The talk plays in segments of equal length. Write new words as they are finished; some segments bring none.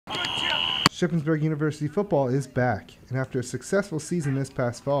Shippensburg University football is back, and after a successful season this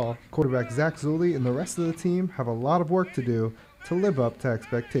past fall, quarterback Zulli and the rest of the team have a lot of work to do to live up to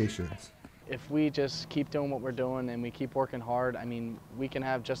expectations. If we just keep doing what we're doing and we keep working hard, we can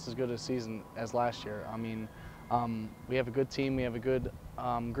have just as good a season as last year. We have a good team, we have a good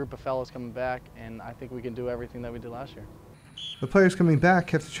group of fellows coming back, and I think we can do everything that we did last year. The players coming back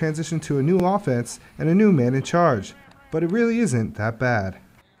have to transition to a new offense and a new man in charge, but it really isn't that bad.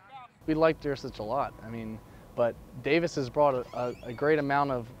 We like Dursic a lot, but Davis has brought a great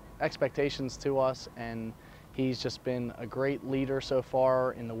amount of expectations to us, and he's just been a great leader so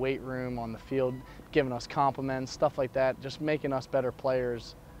far in the weight room, on the field, giving us compliments, stuff like that, just making us better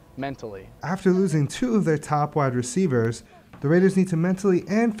players mentally. After losing two of their top wide receivers, the Raiders need to mentally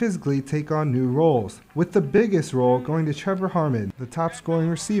and physically take on new roles, with the biggest role going to Trevor Harmon, the top scoring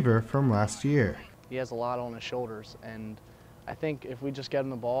receiver from last year. He has a lot on his shoulders, and I think if we just get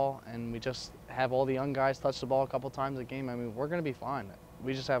him the ball and we just have all the young guys touch the ball a couple times a game, we're going to be fine.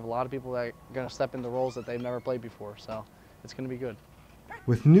 We just have a lot of people that are going to step into roles that they've never played before, so it's going to be good.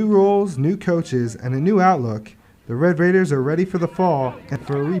 With new roles, new coaches, and a new outlook, the Red Raiders are ready for the fall and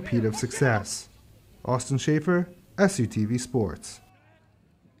for a repeat of success. Austin Schaefer, SUTV Sports.